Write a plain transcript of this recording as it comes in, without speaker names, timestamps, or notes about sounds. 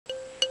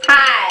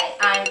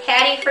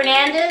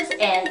Fernandez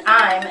and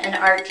I'm an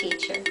art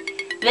teacher.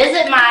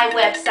 Visit my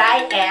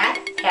website at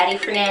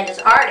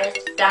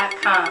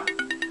pattyfernandezartist.com.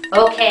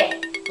 Okay,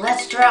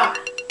 let's draw.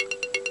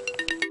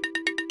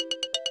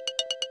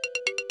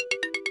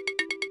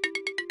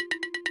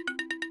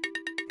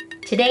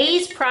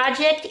 Today's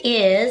project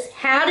is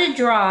how to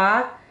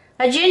draw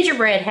a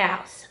gingerbread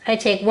house. I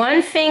take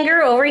one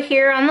finger over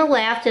here on the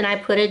left and I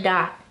put a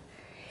dot.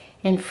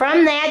 And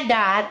from that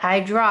dot,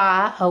 I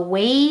draw a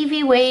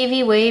wavy,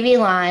 wavy, wavy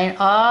line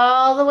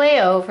all the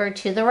way over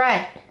to the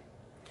right.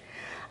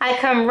 I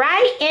come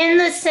right in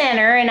the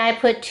center and I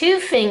put two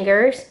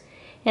fingers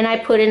and I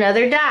put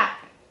another dot.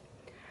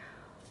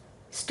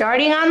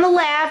 Starting on the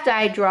left,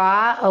 I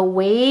draw a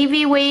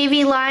wavy,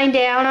 wavy line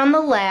down on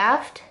the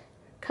left.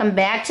 Come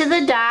back to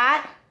the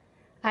dot.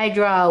 I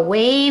draw a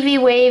wavy,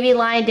 wavy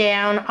line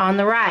down on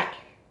the right.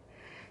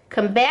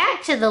 Come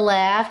back to the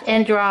left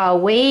and draw a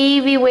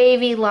wavy,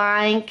 wavy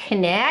line,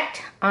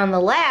 connect on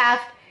the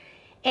left,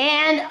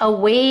 and a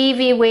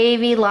wavy,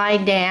 wavy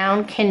line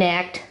down,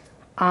 connect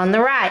on the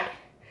right.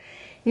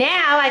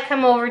 Now I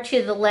come over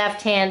to the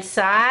left-hand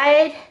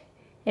side,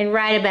 and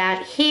right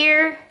about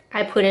here,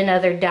 I put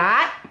another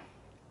dot.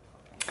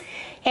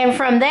 And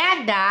from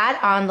that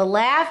dot on the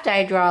left,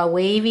 I draw a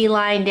wavy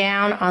line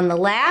down on the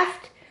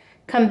left,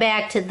 come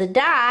back to the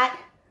dot,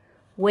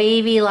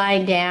 wavy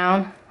line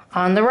down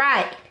on the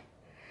right.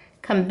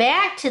 Come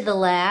back to the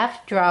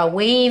left, draw a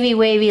wavy,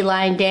 wavy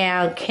line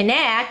down,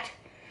 connect.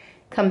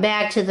 Come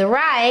back to the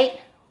right,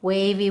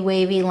 wavy,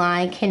 wavy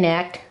line,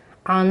 connect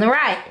on the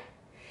right.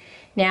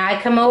 Now I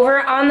come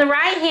over on the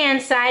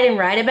right-hand side and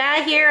right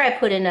about here I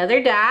put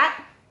another dot.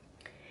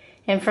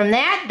 And from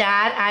that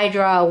dot I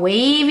draw a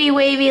wavy,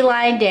 wavy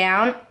line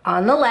down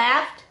on the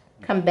left.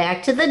 Come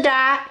back to the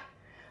dot,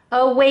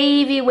 a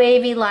wavy,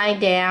 wavy line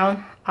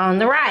down on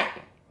the right.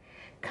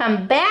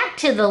 Come back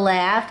to the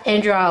left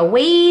and draw a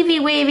wavy,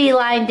 wavy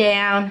line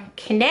down,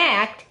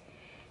 connect.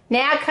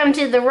 Now come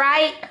to the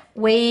right,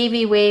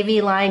 wavy,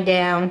 wavy line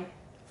down,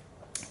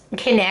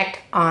 connect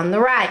on the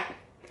right.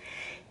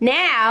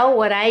 Now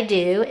what I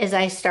do is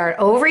I start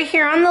over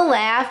here on the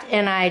left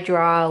and I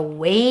draw a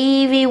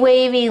wavy,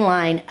 wavy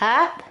line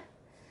up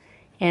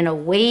and a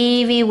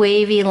wavy,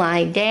 wavy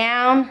line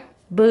down.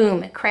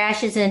 Boom, it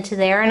crashes into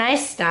there and I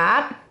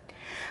stop.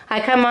 I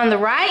come on the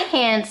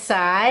right-hand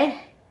side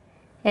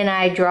and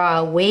I draw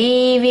a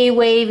wavy,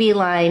 wavy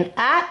line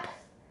up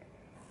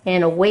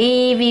and a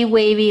wavy,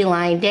 wavy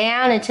line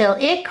down until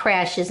it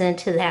crashes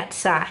into that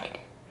side.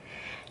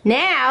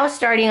 Now,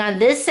 starting on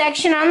this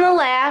section on the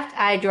left,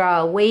 I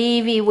draw a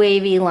wavy,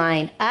 wavy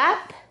line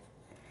up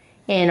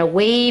and a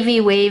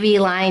wavy, wavy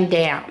line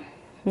down.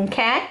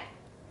 Okay?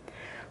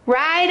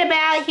 Right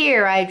about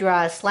here, I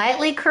draw a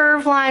slightly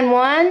curved line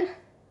 1,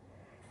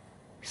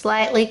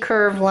 slightly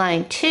curved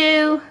line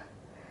 2,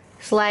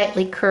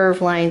 slightly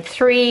curved line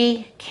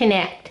 3,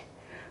 connect.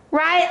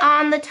 Right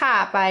on the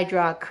top, I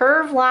draw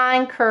curved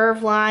line,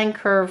 curved line,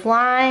 curved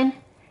line,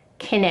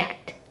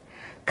 connect.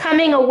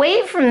 Coming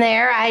away from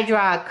there, I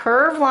draw a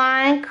curved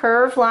line,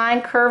 curved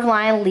line, curved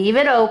line, leave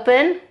it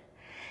open.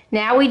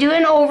 Now we do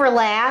an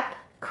overlap,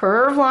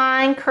 curved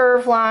line,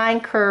 curved line,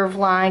 curved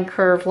line,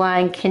 curved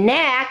line,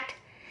 connect.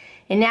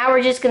 And now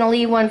we're just going to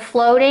leave one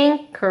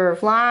floating,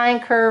 curved line,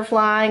 curved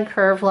line,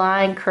 curved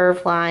line,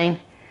 curved line,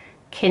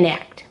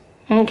 connect.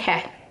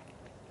 Okay.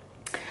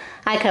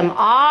 I come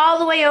all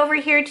the way over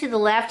here to the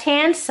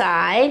left-hand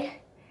side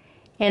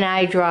and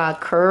I draw a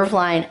curved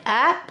line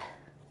up,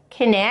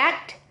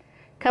 connect.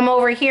 Come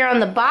over here on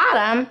the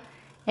bottom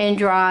and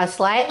draw a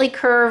slightly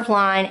curved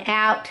line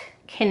out,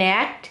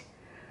 connect.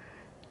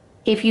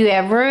 If you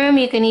have room,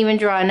 you can even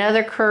draw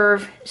another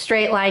curved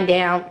straight line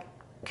down,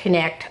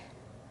 connect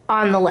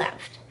on the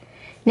left.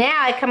 Now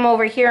I come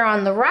over here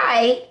on the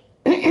right,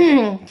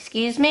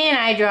 excuse me, and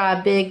I draw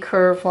a big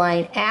curved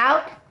line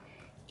out,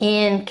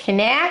 in,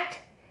 connect.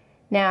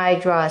 Now I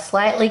draw a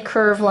slightly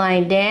curved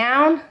line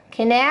down,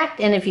 connect,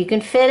 and if you can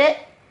fit it,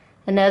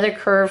 another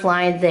curved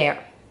line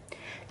there.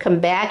 Come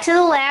back to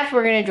the left,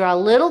 we're going to draw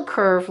little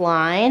curved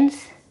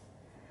lines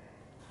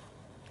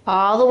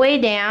all the way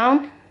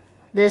down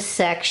this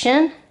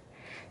section.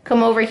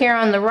 Come over here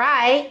on the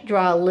right,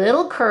 draw a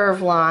little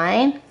curved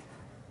line,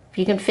 if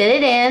you can fit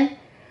it in,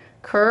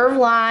 curved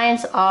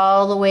lines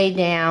all the way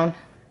down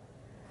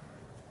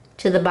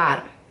to the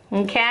bottom,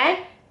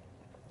 okay?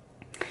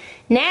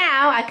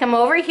 Now I come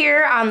over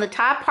here on the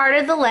top part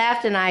of the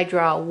left and I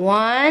draw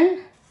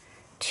 1,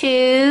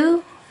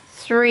 2,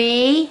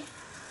 3,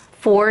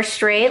 4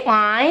 straight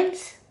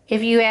lines.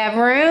 If you have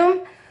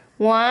room,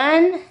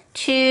 1,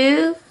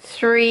 2,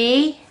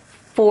 3,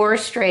 4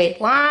 straight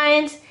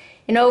lines.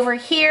 And over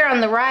here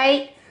on the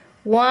right,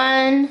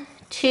 1,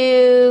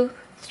 2,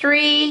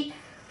 3,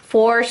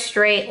 4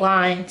 straight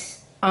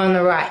lines on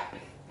the right.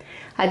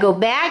 I go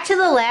back to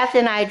the left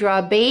and I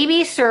draw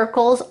baby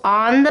circles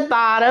on the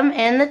bottom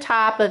and the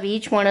top of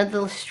each one of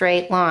the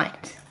straight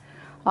lines,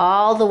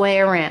 all the way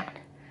around.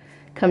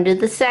 Come to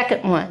the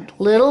second one,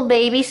 little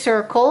baby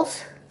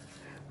circles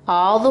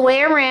all the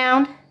way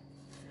around.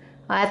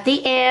 At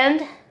the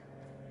end,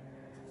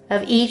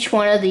 of each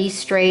one of these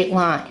straight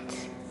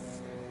lines.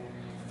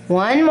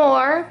 One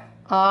more,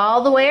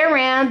 all the way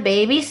around,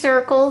 baby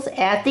circles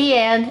at the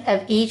end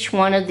of each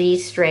one of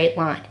these straight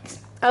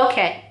lines.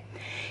 Okay,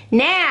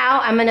 now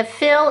I'm going to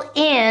fill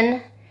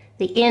in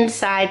the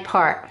inside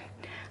part.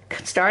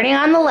 Starting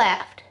on the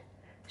left,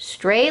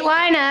 straight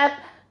line up,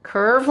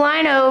 curved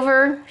line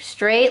over,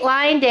 straight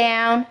line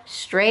down,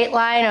 straight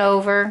line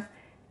over,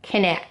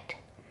 connect.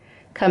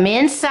 Come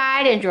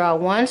inside and draw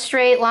one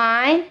straight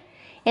line,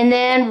 and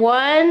then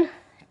 1,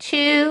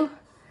 2,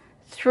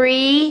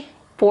 3,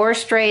 4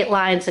 straight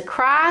lines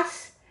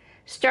across,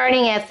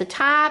 starting at the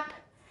top,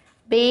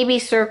 baby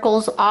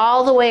circles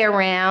all the way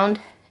around,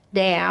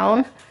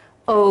 down,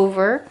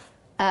 over,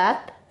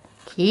 up,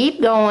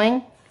 keep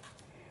going,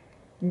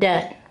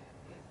 done.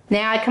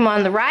 Now I come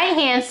on the right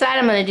hand side,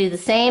 I'm going to do the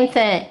same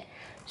thing.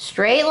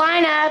 Straight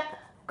line up,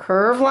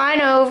 curve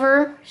line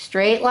over,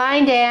 straight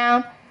line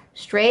down,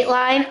 straight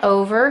line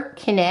over,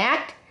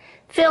 connect.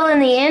 Fill in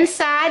the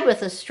inside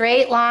with a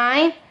straight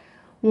line.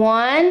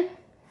 1,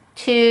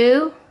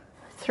 2,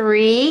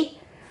 3,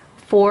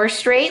 4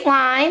 straight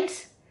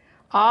lines.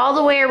 All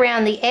the way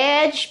around the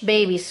edge,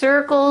 baby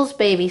circles,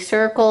 baby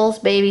circles,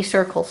 baby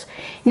circles.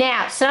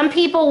 Now, some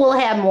people will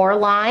have more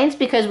lines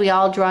because we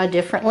all draw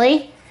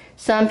differently.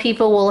 Some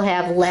people will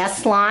have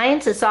less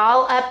lines. It's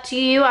all up to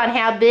you on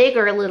how big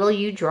or little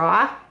you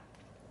draw.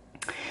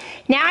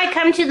 Now I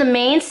come to the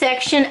main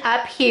section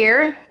up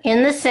here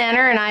in the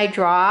center and I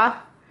draw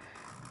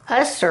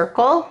a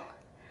circle.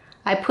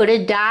 I put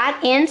a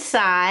dot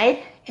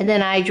inside and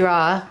then I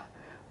draw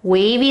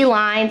wavy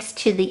lines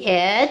to the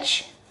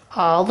edge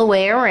all the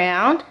way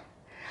around.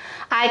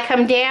 I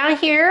come down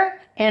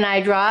here and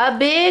I draw a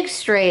big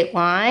straight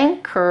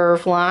line,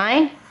 curved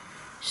line,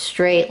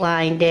 straight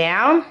line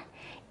down.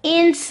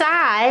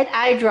 Inside,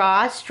 I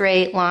draw a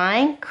straight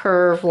line,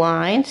 curved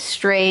line,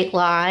 straight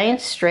line,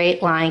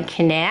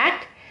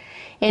 connect.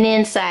 And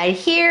inside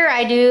here,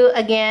 I do,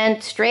 again,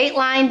 straight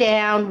line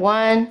down,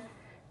 1,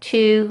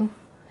 2,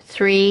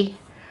 3,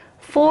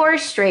 4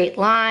 straight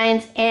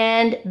lines,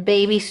 and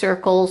baby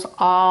circles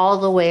all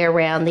the way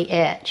around the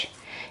edge.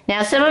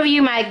 Now, some of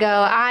you might go,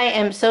 I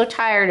am so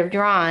tired of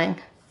drawing.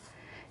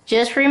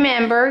 Just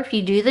remember, if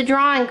you do the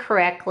drawing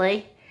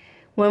correctly,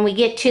 when we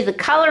get to the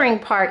coloring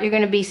part, you're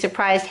going to be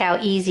surprised how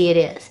easy it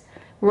is.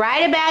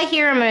 Right about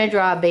here, I'm going to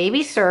draw a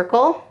baby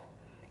circle.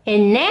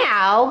 And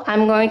now,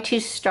 I'm going to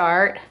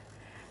start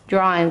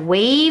drawing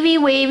wavy,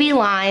 wavy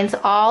lines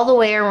all the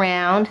way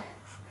around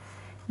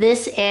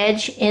this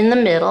edge in the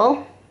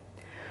middle.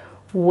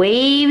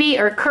 Wavy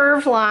or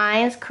curved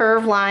lines,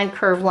 curved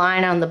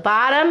line on the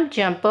bottom,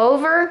 jump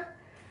over.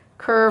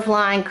 Curved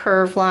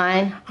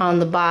line on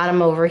the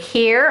bottom over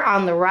here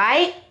on the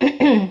right.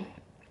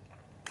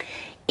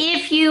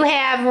 If you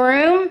have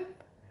room,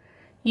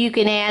 you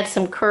can add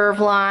some curved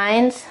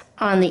lines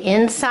on the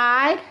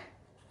inside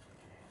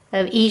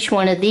of each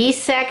one of these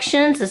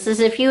sections. This is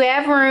if you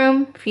have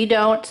room. If you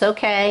don't, it's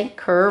okay.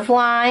 Curved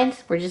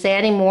lines. We're just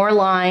adding more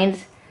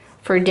lines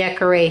for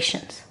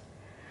decorations.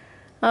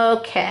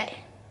 Okay.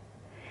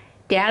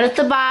 Down at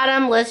the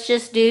bottom, let's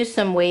just do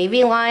some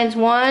wavy lines.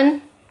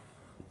 1,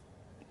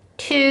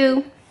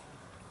 2,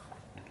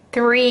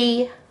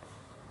 3,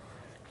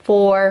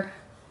 4,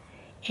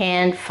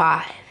 and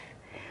 5.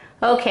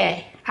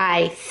 Okay,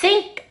 I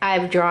think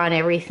I've drawn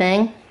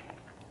everything.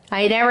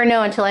 I never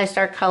know until I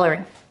start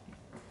coloring.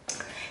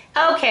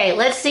 Okay,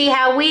 let's see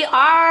how we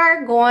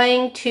are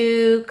going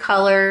to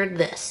color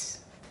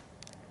this.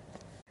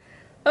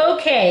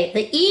 Okay,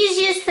 the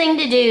easiest thing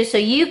to do so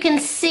you can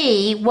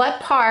see what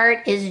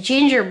part is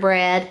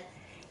gingerbread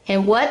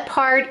and what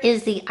part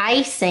is the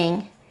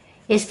icing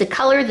is to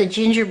color the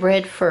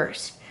gingerbread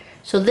first.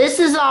 So this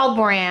is all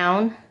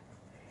brown.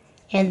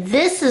 And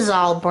this is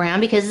all brown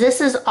because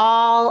this is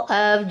all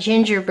of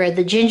gingerbread,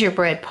 the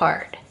gingerbread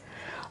part.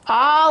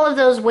 All of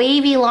those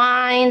wavy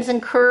lines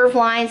and curved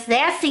lines,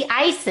 that's the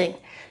icing.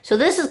 So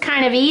this is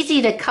kind of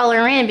easy to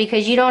color in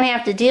because you don't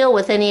have to deal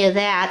with any of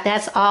that.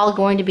 That's all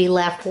going to be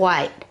left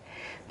white.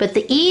 But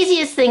the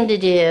easiest thing to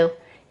do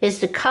is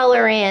to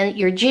color in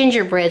your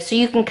gingerbread so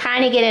you can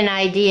kind of get an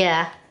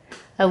idea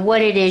of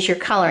what it is you're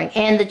coloring.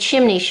 And the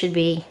chimney should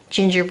be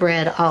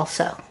gingerbread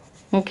also.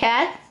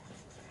 Okay?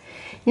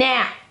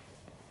 Now,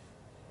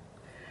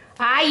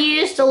 I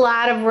used a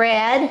lot of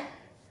red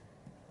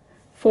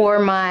for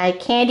my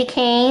candy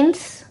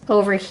canes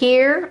over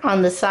here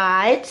on the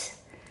sides.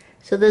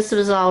 So this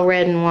was all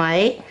red and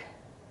white.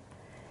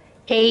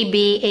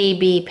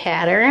 AB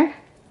pattern.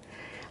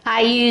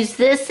 I use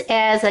this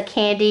as a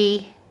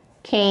candy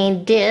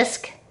cane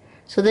disc.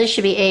 So this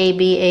should be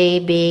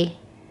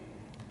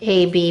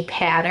AB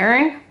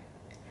pattern.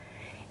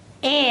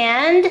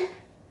 And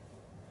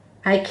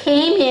I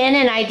came in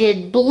and I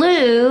did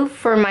blue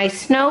for my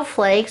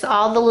snowflakes,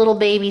 all the little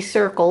baby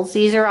circles.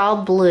 These are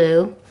all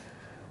blue,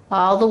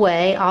 all the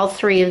way, all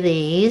 3 of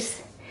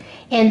these.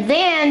 And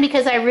then,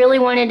 because I really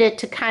wanted it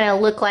to kind of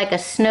look like a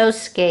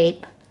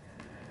snowscape,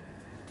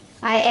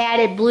 I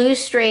added blue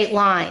straight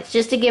lines,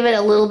 just to give it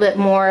a little bit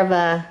more of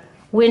a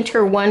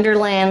winter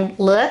wonderland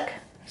look.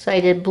 So I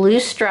did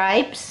blue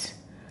stripes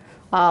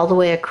all the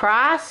way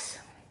across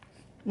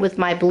with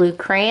my blue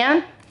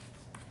crayon.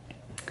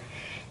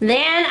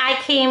 Then I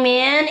came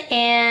in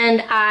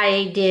and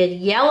I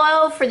did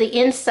yellow for the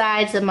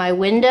insides of my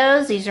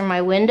windows. These are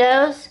my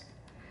windows.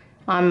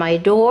 On my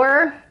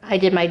door, I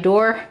did my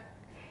door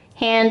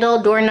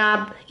handle,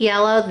 doorknob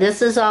yellow.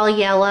 This is all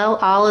yellow.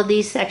 All of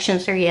these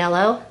sections are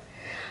yellow.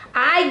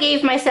 I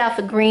gave myself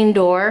a green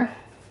door.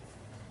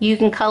 You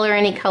can color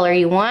any color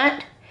you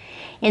want.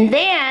 And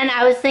then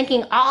I was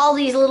thinking all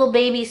these little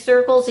baby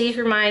circles, these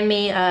remind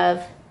me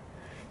of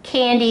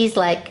candies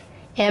like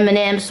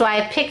M&M's. So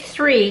I picked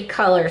 3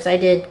 colors. I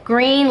did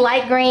green,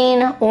 light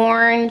green,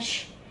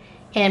 orange,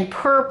 and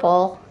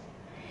purple,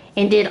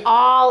 and did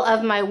all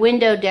of my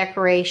window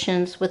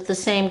decorations with the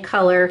same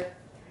color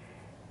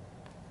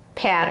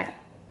pattern.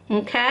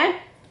 Okay?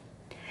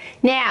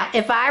 Now,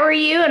 if I were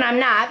you, and I'm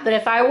not, but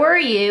if I were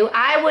you,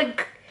 I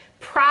would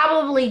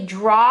probably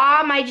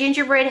draw my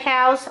gingerbread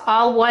house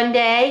all one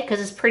day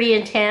because it's pretty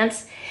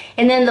intense.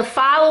 And then the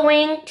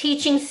following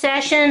teaching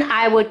session,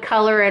 I would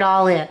color it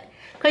all in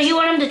because you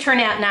want them to turn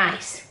out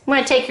nice. You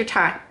want to take your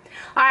time.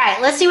 All right,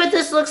 let's see what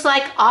this looks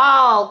like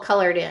all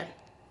colored in.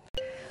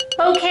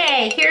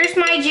 Okay, here's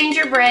my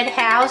gingerbread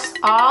house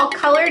all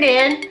colored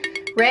in,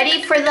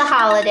 ready for the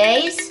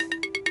holidays.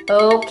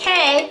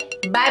 Okay,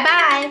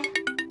 bye-bye.